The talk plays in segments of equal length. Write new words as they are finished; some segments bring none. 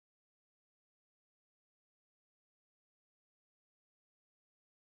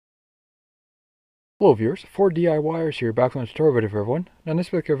Hello viewers, 4DIYers here, back on the tutorial video for everyone. Now in this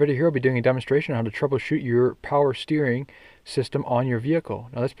particular video here, I'll be doing a demonstration on how to troubleshoot your power steering system on your vehicle.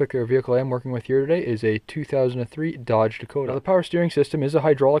 Now this particular vehicle I am working with here today is a 2003 Dodge Dakota. Now the power steering system is a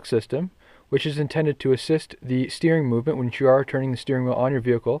hydraulic system, which is intended to assist the steering movement when you are turning the steering wheel on your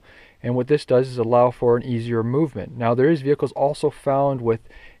vehicle. And what this does is allow for an easier movement. Now there is vehicles also found with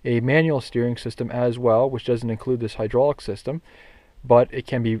a manual steering system as well, which doesn't include this hydraulic system, but it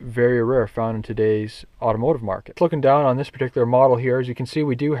can be very rare found in today's automotive market. Looking down on this particular model here, as you can see,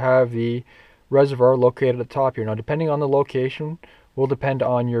 we do have the reservoir located at the top here. Now depending on the location will depend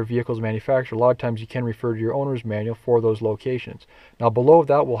on your vehicle's manufacturer. A lot of times you can refer to your owner's manual for those locations. Now below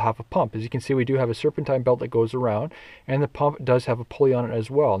that we'll have a pump. As you can see, we do have a serpentine belt that goes around, and the pump does have a pulley on it as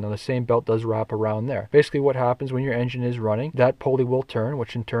well. Now the same belt does wrap around there. Basically what happens when your engine is running, that pulley will turn,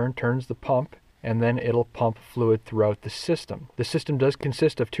 which in turn turns the pump, and then it'll pump fluid throughout the system. The system does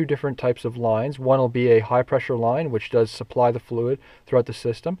consist of two different types of lines. One will be a high pressure line, which does supply the fluid throughout the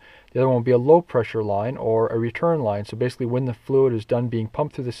system. The other one will be a low pressure line or a return line. So basically when the fluid is done being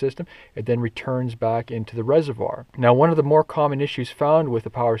pumped through the system, it then returns back into the reservoir. Now one of the more common issues found with the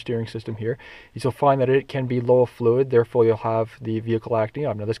power steering system here is you'll find that it can be low of fluid, therefore you'll have the vehicle acting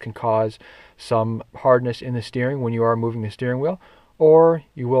up. Now this can cause some hardness in the steering when you are moving the steering wheel, or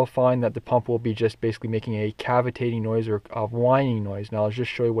you will find that the pump will be just basically making a cavitating noise or a whining noise. Now I'll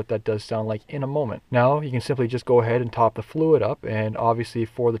just show you what that does sound like in a moment. Now you can simply just go ahead and top the fluid up, and obviously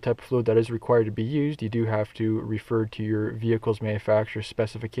for the type of fluid that is required to be used, you do have to refer to your vehicle's manufacturer's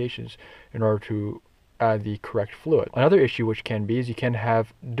specifications in order to add the correct fluid. Another issue which can be is you can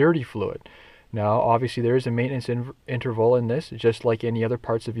have dirty fluid. Now obviously there is a maintenance interval in this, just like any other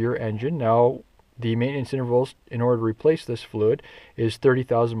parts of your engine. Now the maintenance intervals in order to replace this fluid is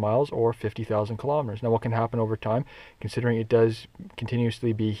 30,000 miles or 50,000 kilometers. Now what can happen over time, considering it does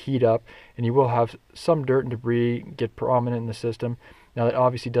continuously be heat up, and you will have some dirt and debris get prominent in the system. Now that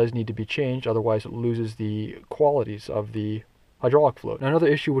obviously does need to be changed, otherwise it loses the qualities of the hydraulic fluid. Now, another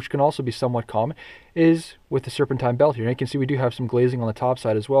issue which can also be somewhat common is with the serpentine belt here. And you can see we do have some glazing on the top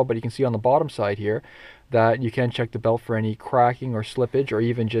side as well, but you can see on the bottom side here that you can check the belt for any cracking or slippage, or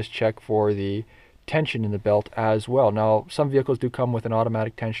even just check for the tension in the belt as well. Now some vehicles do come with an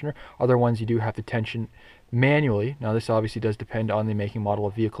automatic tensioner, other ones you do have to tension manually. Now this obviously does depend on the making model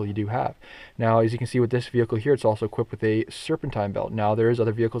of vehicle you do have. Now as you can see with this vehicle here, it's also equipped with a serpentine belt. Now there is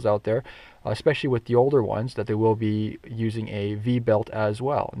other vehicles out there, especially with the older ones, that they will be using a V belt as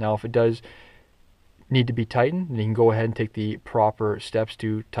well. Now if it does need to be tightened, then you can go ahead and take the proper steps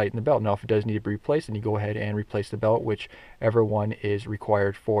to tighten the belt. Now if it does need to be replaced, then you go ahead and replace the belt, whichever one is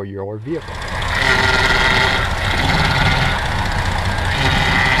required for your vehicle.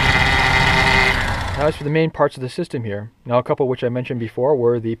 Now as for the main parts of the system here, now a couple which I mentioned before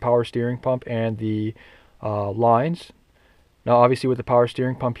were the power steering pump and the lines. Now obviously with the power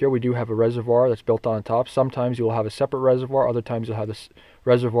steering pump here, we do have a reservoir that's built on top. Sometimes you'll have a separate reservoir, other times you'll have this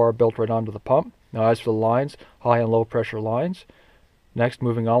reservoir built right onto the pump. Now as for the lines, high and low pressure lines. Next,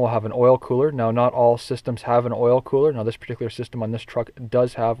 moving on, we'll have an oil cooler. Now not all systems have an oil cooler. Now this particular system on this truck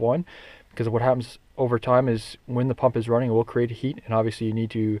does have one, because what happens over time is when the pump is running, it will create heat, and obviously you need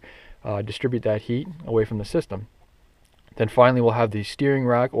to distribute that heat away from the system. Then finally we'll have the steering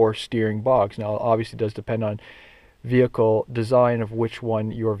rack or steering box. Now obviously it does depend on vehicle design of which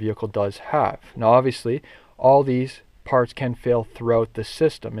one your vehicle does have. Now obviously all these parts can fail throughout the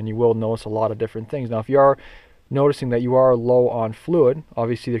system, and you will notice a lot of different things. Now if you are noticing that you are low on fluid,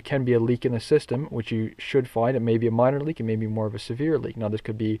 obviously there can be a leak in the system, which you should find. It may be a minor leak, it may be more of a severe leak. Now this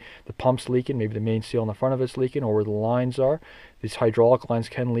could be the pump's leaking, maybe the main seal on the front of it's leaking, or where the lines are. These hydraulic lines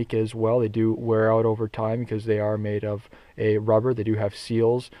can leak as well. They do wear out over time because they are made of a rubber. They do have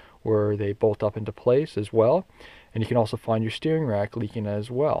seals where they bolt up into place as well. And you can also find your steering rack leaking as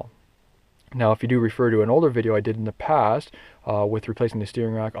well. Now if you do refer to an older video I did in the past with replacing the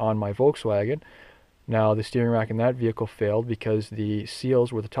steering rack on my Volkswagen, now the steering rack in that vehicle failed because the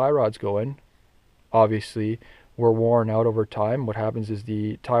seals where the tie rods go in obviously were worn out over time. What happens is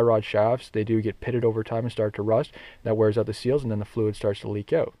the tie rod shafts, they do get pitted over time and start to rust. That wears out the seals, and then the fluid starts to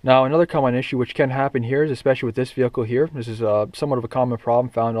leak out. Now another common issue which can happen here is, especially with this vehicle here, this is somewhat of a common problem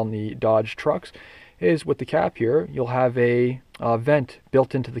found on the Dodge trucks, is with the cap here, you'll have a vent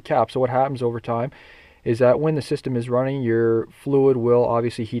built into the cap. So what happens over time is that when the system is running, your fluid will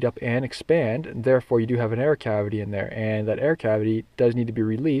obviously heat up and expand, and therefore you do have an air cavity in there, and that air cavity does need to be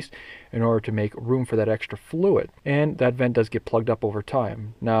released in order to make room for that extra fluid, and that vent does get plugged up over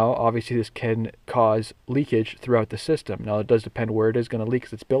time. Now obviously this can cause leakage throughout the system. Now it does depend where it is going to leak,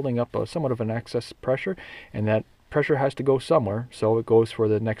 because it's building up somewhat of an excess pressure, and that pressure has to go somewhere, so it goes for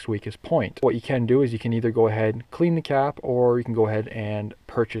the next weakest point. What you can do is you can either go ahead and clean the cap, or you can go ahead and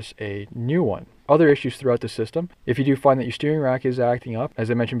purchase a new one. Other issues throughout the system: if you do find that your steering rack is acting up, as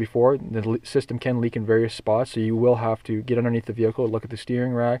I mentioned before, the system can leak in various spots, so you will have to get underneath the vehicle, look at the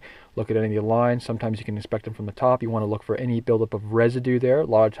steering rack, look at any of the lines. Sometimes you can inspect them from the top. You want to look for any buildup of residue there. A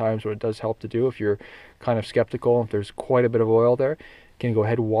lot of times what it does help to do, if you're kind of skeptical, if there's quite a bit of oil there, you can go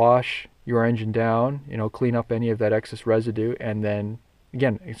ahead and wash your engine down, clean up any of that excess residue, and then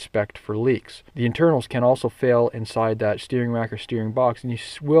again, inspect for leaks. The internals can also fail inside that steering rack or steering box, and you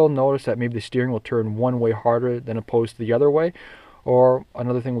will notice that maybe the steering will turn one way harder than opposed to the other way. Or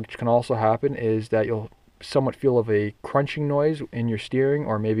another thing which can also happen is that you'll somewhat feel of a crunching noise in your steering,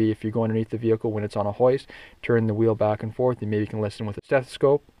 or maybe if you go underneath the vehicle when it's on a hoist, turn the wheel back and forth, and maybe you can listen with a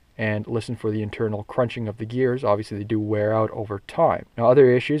stethoscope and listen for the internal crunching of the gears. Obviously they do wear out over time. Now, other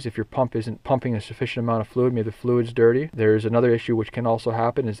issues: if your pump isn't pumping a sufficient amount of fluid, maybe the fluid's dirty. There's another issue which can also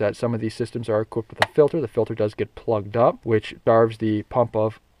happen, is that some of these systems are equipped with a filter. The filter does get plugged up, which starves the pump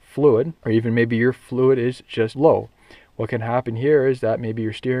of fluid, or even maybe your fluid is just low. What can happen here is that maybe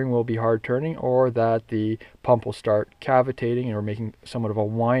your steering will be hard turning, or that the pump will start cavitating or making somewhat of a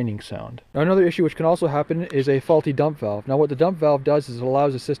whining sound. Now, another issue which can also happen is a faulty dump valve. Now, what the dump valve does is it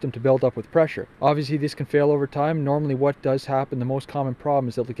allows the system to build up with pressure. Obviously this can fail over time. Normally what does happen, the most common problem,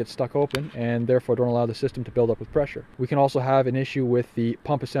 is that it gets stuck open and therefore don't allow the system to build up with pressure. We can also have an issue with the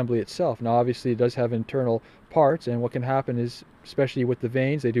pump assembly itself. Now, obviously it does have internal parts, and what can happen is, especially with the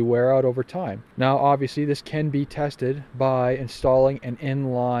vanes, they do wear out over time. Now, obviously this can be tested by installing an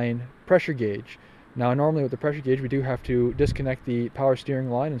inline pressure gauge. Now, normally with the pressure gauge we do have to disconnect the power steering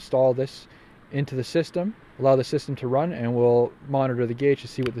line, install this into the system, allow the system to run, and we'll monitor the gauge to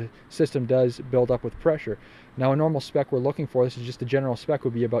see what the system does build up with pressure. Now, a normal spec we're looking for, this is just a general spec,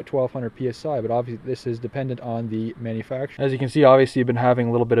 would be about 1200 psi, but obviously this is dependent on the manufacturer. As you can see, obviously you've been having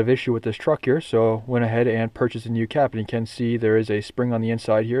a little bit of issue with this truck here, so went ahead and purchased a new cap, and you can see there is a spring on the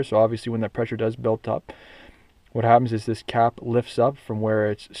inside here. So obviously when that pressure does build up, what happens is this cap lifts up from where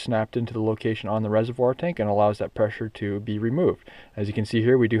it's snapped into the location on the reservoir tank and allows that pressure to be removed. As you can see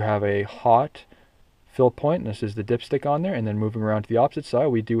here, we do have a hot fill point, and this is the dipstick on there, and then moving around to the opposite side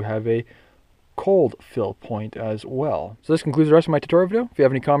we do have a cold fill point as well. So this concludes the rest of my tutorial video. If you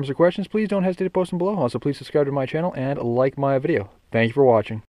have any comments or questions, please don't hesitate to post them below. Also, please subscribe to my channel and like my video. Thank you for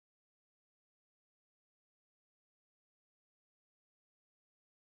watching.